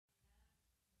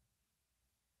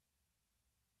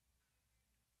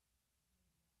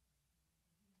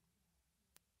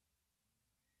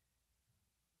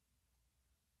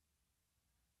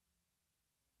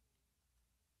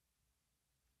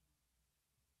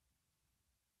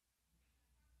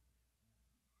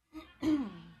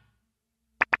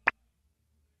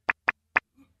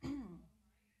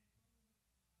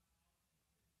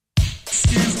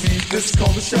This is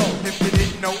called the show. If you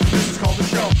didn't know, this is called the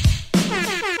show.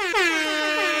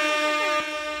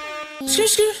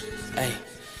 Hey,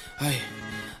 hey,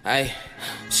 hey,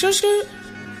 scoot.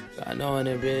 I know in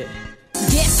a bit.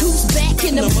 Guess who's back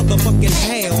in the motherfucking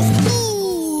house?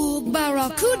 Ooh,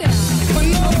 Barracuda.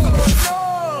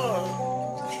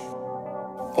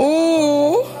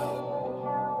 Ooh.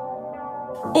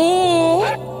 Ooh.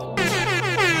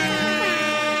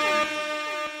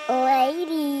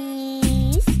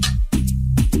 Ladies.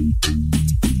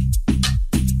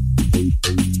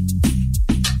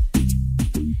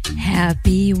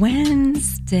 Happy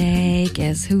Wednesday.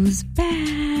 Guess who's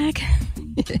back?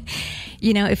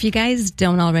 You know, if you guys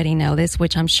don't already know this,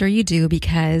 which I'm sure you do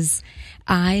because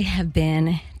I have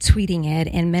been tweeting it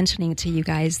and mentioning to you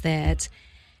guys that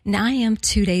now I am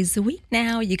 2 days a week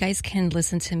now. You guys can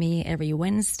listen to me every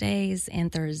Wednesdays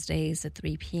and Thursdays at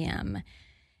 3 p.m.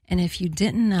 And if you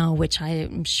didn't know, which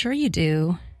I'm sure you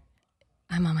do,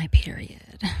 I'm on my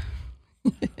period.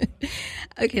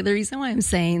 Okay, the reason why I'm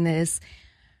saying this,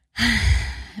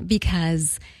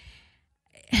 because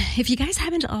if you guys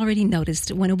haven't already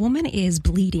noticed, when a woman is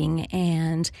bleeding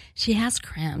and she has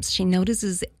cramps, she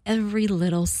notices every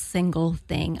little single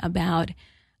thing about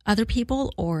other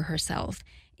people or herself.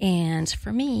 And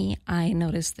for me, I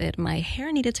noticed that my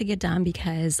hair needed to get done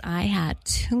because I had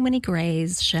too many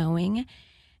grays showing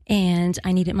and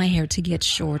I needed my hair to get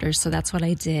shorter. So that's what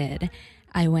I did.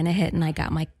 I went ahead and I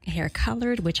got my hair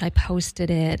colored, which I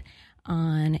posted it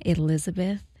on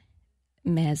Elizabeth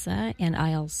Meza, and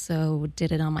I also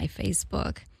did it on my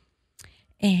Facebook.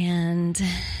 And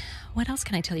what else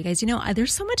can I tell you guys? You know,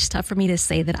 there's so much stuff for me to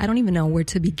say that I don't even know where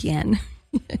to begin.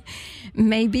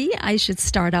 Maybe I should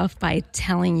start off by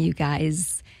telling you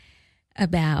guys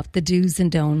about the do's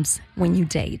and don'ts when you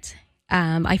date.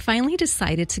 I finally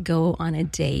decided to go on a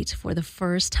date for the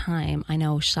first time. I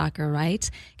know, shocker, right?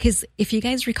 Because if you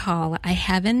guys recall, I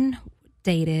haven't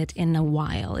dated in a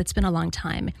while. It's been a long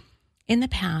time. In the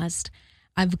past,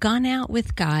 I've gone out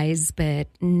with guys, but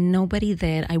nobody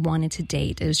that I wanted to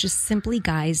date. It was just simply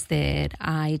guys that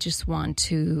I just want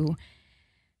to...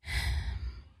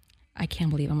 I can't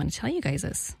believe I'm going to tell you guys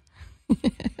this.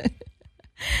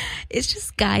 It's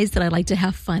just guys that I like to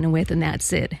have fun with, and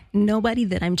that's it. Nobody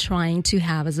that I'm trying to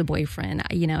have as a boyfriend.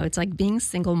 You know, it's like being a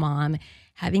single mom,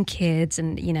 having kids,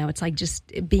 and, you know, it's like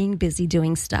just being busy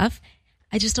doing stuff.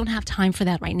 I just don't have time for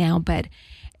that right now, but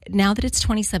now that it's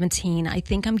 2017, I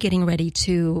think I'm getting ready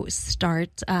to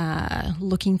start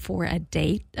looking for a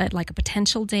date, like a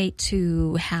potential date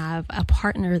to have a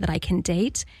partner that I can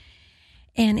date.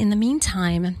 And in the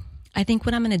meantime, I think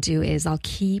what I'm going to do is I'll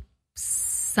keep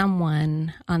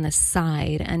someone on the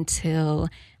side until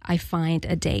I find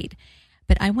a date.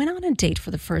 But I went on a date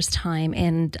for the first time,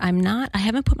 and I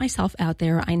haven't put myself out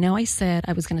there. I know I said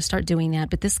I was going to start doing that,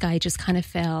 but this guy just kind of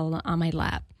fell on my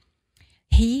lap.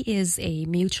 He is a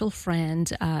mutual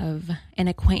friend of an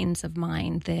acquaintance of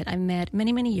mine that I met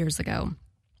many, many years ago.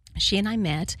 She and I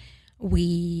met.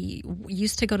 We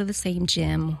used to go to the same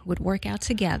gym, would work out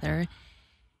together.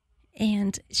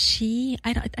 And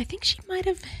I think she might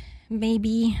have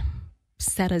maybe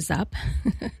set us up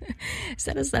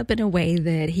in a way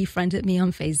that he friended me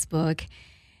on Facebook.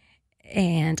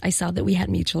 And I saw that we had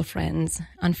mutual friends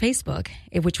on Facebook,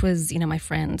 which was, you know, my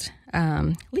friend,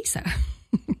 Lisa.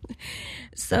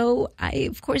 So I,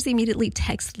 of course, immediately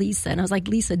text Lisa, and I was like,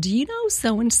 Lisa, do you know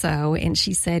so-and-so? And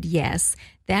she said, yes,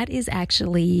 that is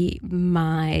actually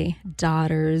my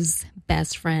daughter's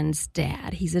best friend's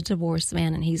dad. He's a divorced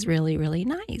man, and he's really, really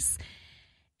nice.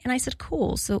 And I said,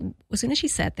 cool. So as soon as she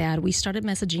said that, we started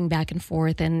messaging back and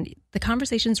forth, and the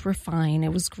conversations were fine.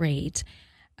 It was great.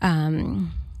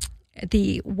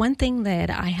 The one thing that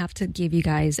I have to give you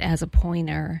guys as a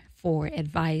pointer for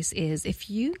advice is if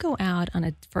you go out on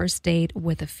a first date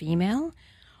with a female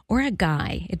or a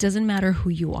guy, it doesn't matter who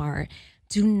you are,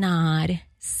 do not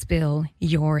spill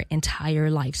your entire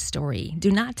life story.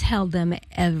 Do not tell them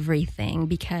everything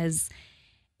because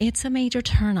it's a major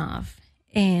turnoff.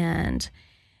 And,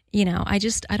 you know, I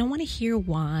don't want to hear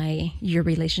why your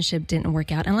relationship didn't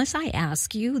work out. Unless I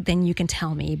ask you, then you can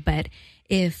tell me. But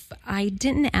if I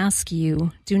didn't ask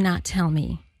you, do not tell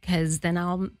me because then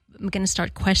I'm going to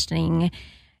start questioning,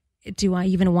 do I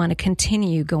even want to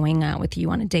continue going out with you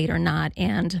on a date or not?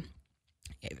 And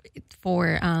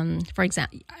for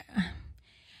example,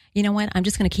 you know what? I'm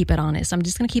just going to keep it honest. I'm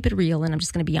just going to keep it real, and I'm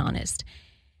just going to be honest.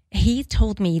 He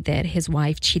told me that his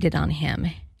wife cheated on him.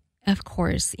 Of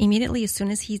course, immediately as soon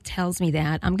as he tells me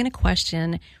that, I'm going to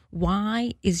question,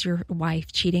 why is your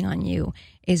wife cheating on you?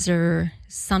 Is there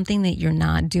something that you're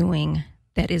not doing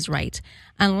that is right.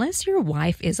 Unless your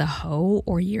wife is a hoe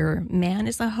or your man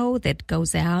is a hoe that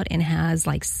goes out and has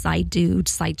like side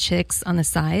dudes, side chicks on the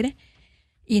side,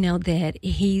 that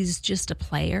he's just a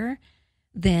player,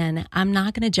 then I'm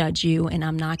not going to judge you and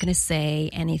I'm not going to say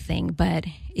anything. But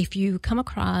if you come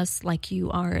across like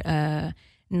you are a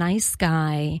nice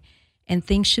guy and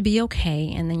things should be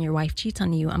okay, and then your wife cheats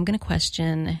on you, I'm going to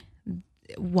question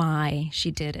why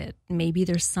she did it. Maybe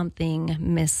there's something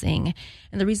missing.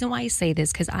 And the reason why I say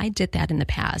this, because I did that in the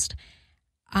past.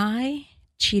 I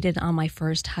cheated on my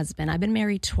first husband. I've been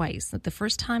married twice. The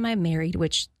first time I married,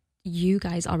 which you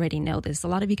guys already know this, a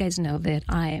lot of you guys know that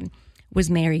I was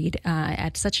married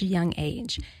at such a young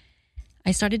age.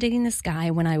 I started dating this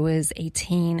guy when I was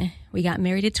 18. We got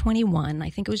married at 21. I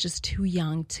think it was just too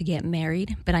young to get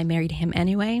married, but I married him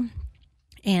anyway.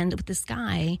 And with this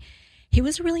guy, he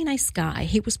was a really nice guy.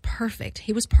 He was perfect.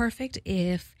 He was perfect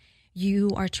if you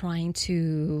are trying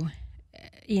to,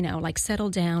 like settle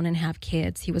down and have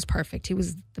kids. He was perfect. He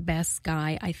was the best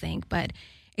guy, I think. But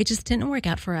it just didn't work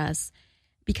out for us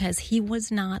because he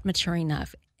was not mature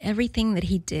enough. Everything that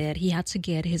he did, he had to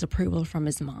get his approval from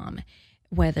his mom,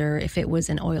 whether if it was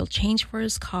an oil change for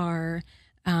his car,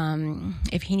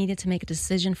 if he needed to make a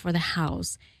decision for the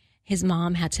house. His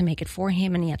mom had to make it for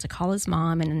him, and he had to call his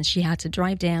mom, and then she had to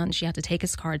drive down. She had to take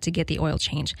his car to get the oil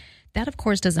change. That, of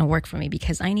course, doesn't work for me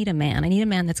because I need a man. I need a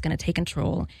man that's going to take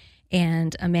control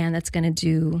and a man that's going to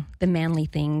do the manly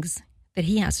things that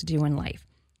he has to do in life.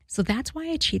 So that's why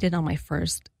I cheated on my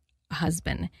first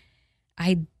husband.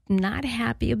 I'm not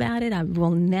happy about it. I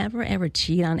will never, ever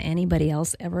cheat on anybody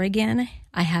else ever again.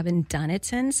 I haven't done it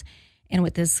since. And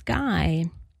with this guy,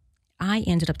 I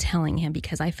ended up telling him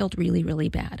because I felt really, really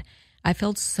bad. I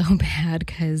felt so bad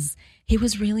because he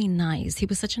was really nice. He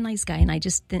was such a nice guy, and I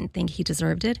just didn't think he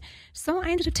deserved it. So I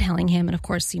ended up telling him, and of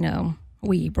course,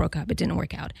 we broke up. It didn't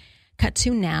work out. Cut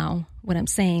to now, what I'm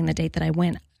saying, the date that I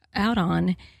went out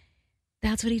on,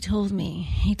 that's what he told me.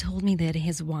 He told me that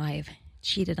his wife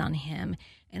cheated on him.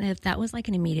 And if that was like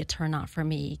an immediate turn off for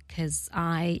me, because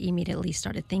I immediately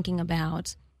started thinking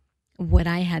about what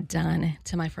I had done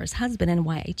to my first husband and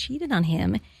why I cheated on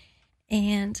him.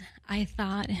 And I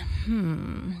thought,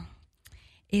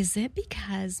 is it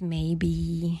because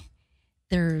maybe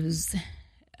there's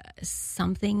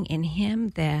something in him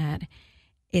that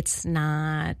it's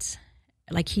not,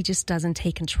 like he just doesn't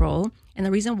take control? And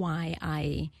the reason why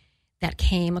that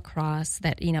came across,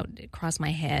 that, crossed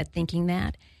my head thinking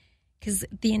that, because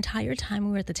the entire time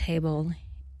we were at the table,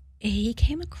 he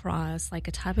came across like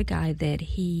a type of guy that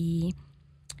he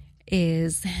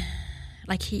is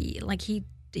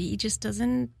he just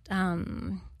doesn't,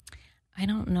 I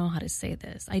don't know how to say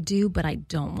this. I do, but I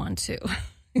don't want to.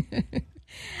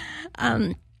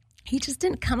 He just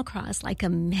didn't come across like a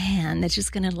man that's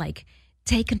just going to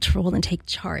take control and take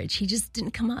charge. He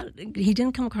didn't come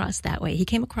across that way. He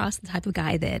came across the type of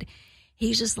guy that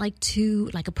he's just like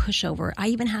a pushover. I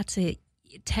even had to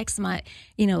text my,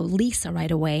 Lisa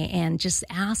right away and just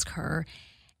ask her,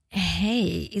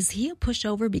 hey, is he a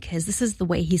pushover? Because this is the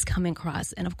way he's coming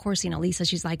across. And of course, Lisa,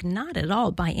 she's like, not at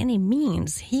all by any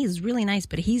means. He's really nice,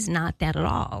 but he's not that at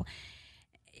all.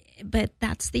 But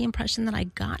that's the impression that I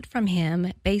got from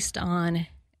him based on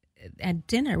at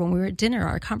dinner, when we were at dinner,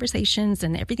 our conversations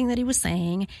and everything that he was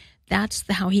saying. That's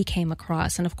how he came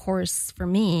across. And of course, for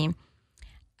me,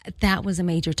 that was a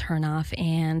major turnoff.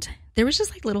 And there was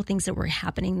just little things that were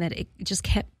happening that it just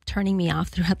kept turning me off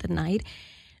throughout the night.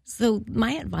 So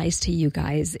my advice to you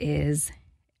guys is,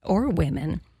 or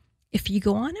women, if you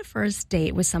go on a first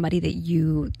date with somebody that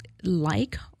you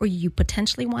like or you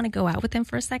potentially want to go out with them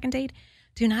for a second date,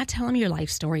 do not tell them your life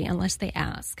story unless they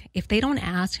ask. If they don't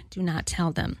ask, do not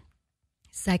tell them.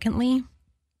 Secondly,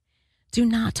 do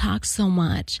not talk so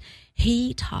much.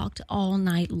 He talked all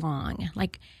night long.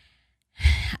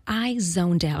 I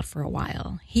zoned out for a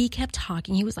while. He kept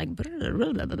talking. He was like, blah,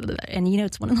 blah, blah, blah. And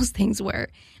it's one of those things where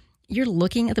you're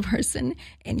looking at the person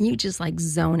and you just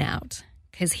zone out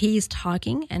because he's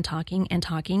talking and talking and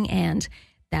talking, and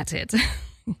that's it.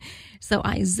 So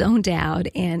I zoned out,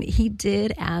 and he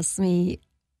did ask me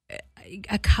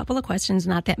a couple of questions.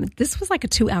 Not that this was like a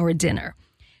 2-hour dinner.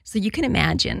 So you can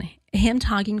imagine him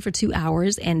talking for 2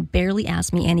 hours and barely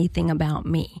asked me anything about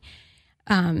me.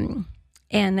 And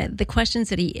the questions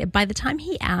that by the time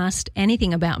he asked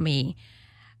anything about me,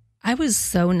 I was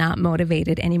so not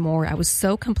motivated anymore. I was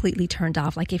so completely turned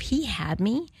off. If he had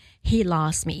me, he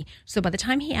lost me. So by the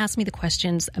time he asked me the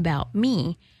questions about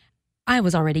me, I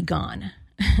was already gone.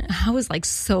 I was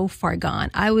so far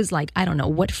gone. I was I don't know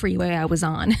what freeway I was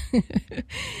on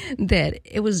that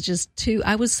it was just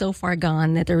I was so far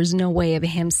gone that there was no way of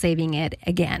him saving it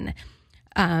again.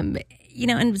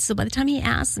 and so by the time he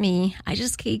asked me, I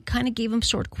just kind of gave him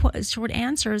short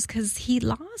answers because he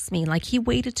lost me. Like, he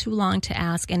waited too long to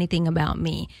ask anything about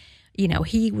me.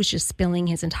 He was just spilling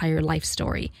his entire life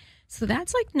story. So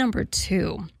that's like number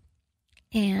 2.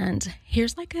 And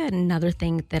here's like another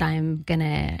thing that I'm going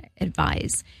to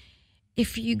advise.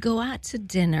 If you go out to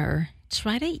dinner,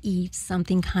 try to eat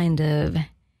something kind of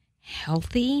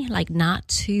healthy, like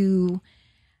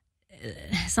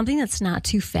something that's not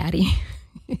too fatty.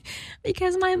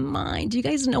 Because my mind, you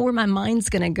guys know where my mind's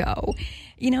going to go.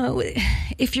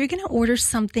 If you're going to order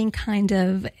something kind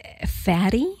of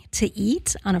fatty to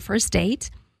eat on a first date,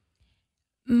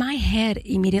 my head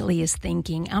immediately is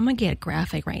thinking, I'm going to get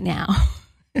graphic right now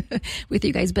with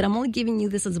you guys, but I'm only giving you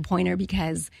this as a pointer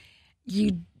because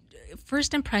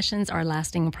first impressions are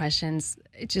lasting impressions,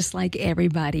 just like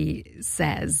everybody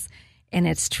says. And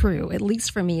it's true. At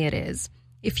least for me, it is.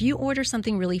 If you order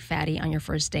something really fatty on your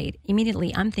first date,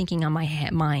 immediately I'm thinking on my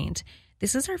mind,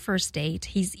 this is our first date.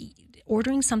 He's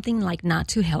ordering something like not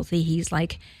too healthy. He's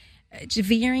like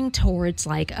veering towards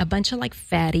like a bunch of like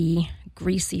fatty,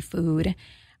 greasy food.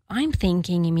 I'm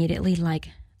thinking immediately like,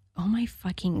 oh my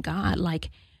fucking God,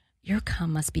 like your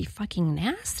cum must be fucking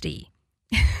nasty.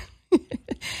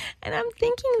 And I'm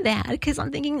thinking that because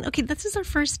I'm thinking, okay, this is our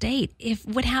first date.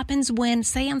 What happens when,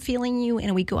 say I'm feeling you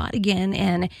and we go out again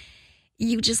and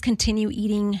you just continue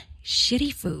eating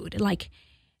shitty food. Like,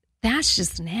 that's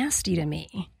just nasty to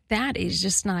me. That is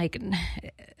just like,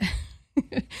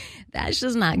 that's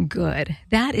just not good.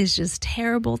 That is just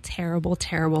terrible, terrible,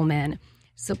 terrible, men.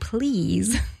 So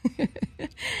please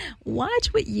watch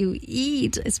what you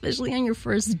eat, especially on your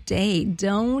first date.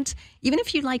 Don't, even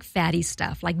if you like fatty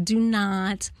stuff, like do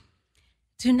not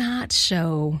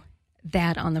show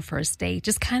that on the first date.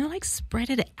 Just kind of like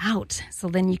spread it out. So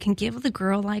then you can give the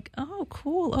girl like, oh,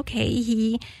 cool. Okay.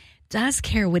 He does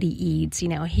care what he eats.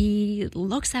 He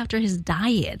looks after his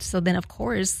diet. So then of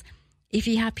course, if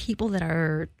you have people that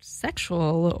are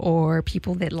sexual or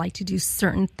people that like to do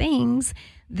certain things,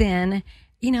 then,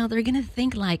 they're going to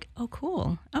think like, oh,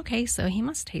 cool. Okay. So he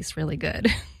must taste really good.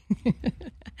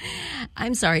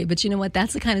 I'm sorry, but you know what?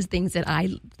 That's the kind of things that I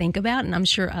think about. And I'm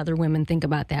sure other women think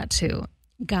about that too.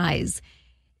 Guys,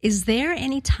 is there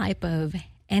any type of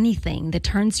anything that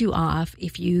turns you off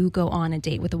if you go on a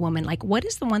date with a woman? Like, what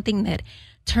is the one thing that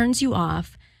turns you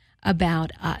off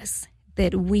about us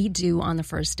that we do on the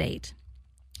first date?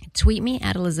 Tweet me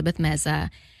at Elizabeth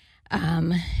Meza.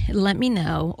 Let me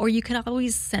know. Or you could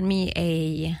always send me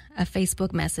a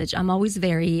Facebook message.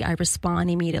 I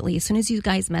respond immediately. As soon as you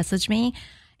guys message me,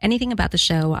 anything about the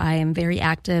show, I am very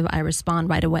active. I respond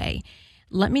right away.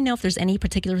 Let me know if there's any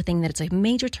particular thing that it's a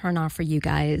major turnoff for you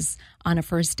guys on a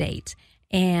first date.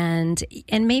 And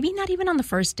maybe not even on the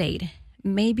first date.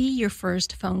 Maybe your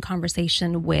first phone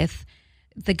conversation with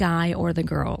the guy or the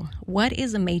girl. What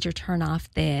is a major turnoff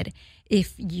that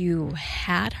if you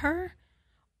had her,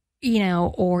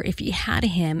 or if you had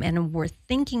him and were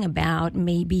thinking about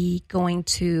maybe going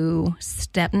to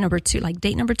step number 2, like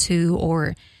date number 2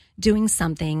 or doing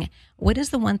something, what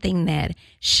is the one thing that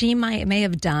she may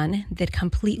have done that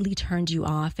completely turned you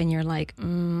off and you're like,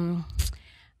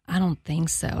 I don't think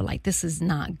so. Like, this is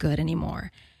not good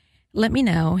anymore. Let me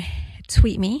know.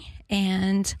 Tweet me.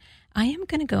 And I am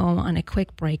going to go on a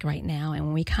quick break right now. And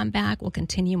when we come back, we'll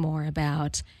continue more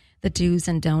about the do's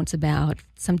and don'ts about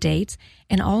some dates.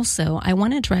 And also, I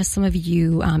want to address some of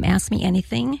you ask me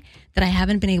anything that I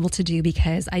haven't been able to do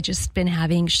because I just been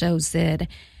having shows that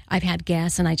I've had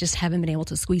guests and I just haven't been able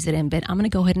to squeeze it in, but I'm going to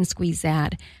go ahead and squeeze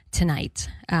that tonight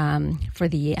for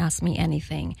the Ask Me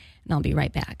Anything, and I'll be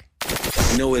right back.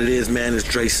 You know what it is, man? It's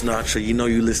Dre Sinatra. You know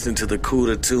you listening to the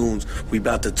Cuda Tunes. We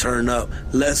about to turn up.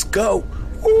 Let's go.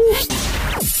 Woo.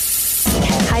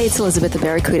 Hi, it's Elizabeth the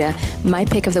Barracuda. My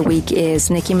pick of the week is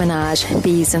Nicki Minaj,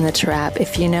 Bees in the Trap.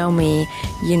 If you know me,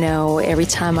 you know every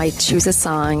time I choose a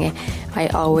song, I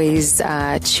always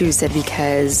choose it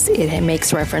because it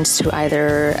makes reference to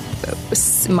either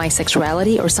my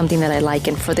sexuality or something that I like.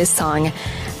 And for this song,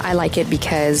 I like it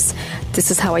because this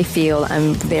is how I feel.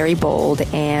 I'm very bold,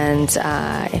 and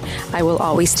I will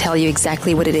always tell you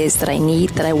exactly what it is that I need,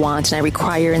 that I want, and I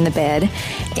require in the bed.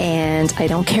 And I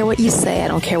don't care what you say. I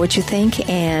don't care what you think.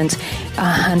 And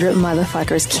 100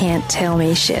 motherfuckers can't tell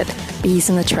me shit. Bees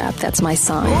in the Trap. That's my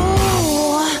song.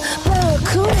 Ooh,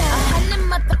 Barracuda. 100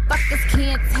 motherfuckers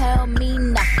can't tell me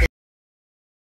nothing.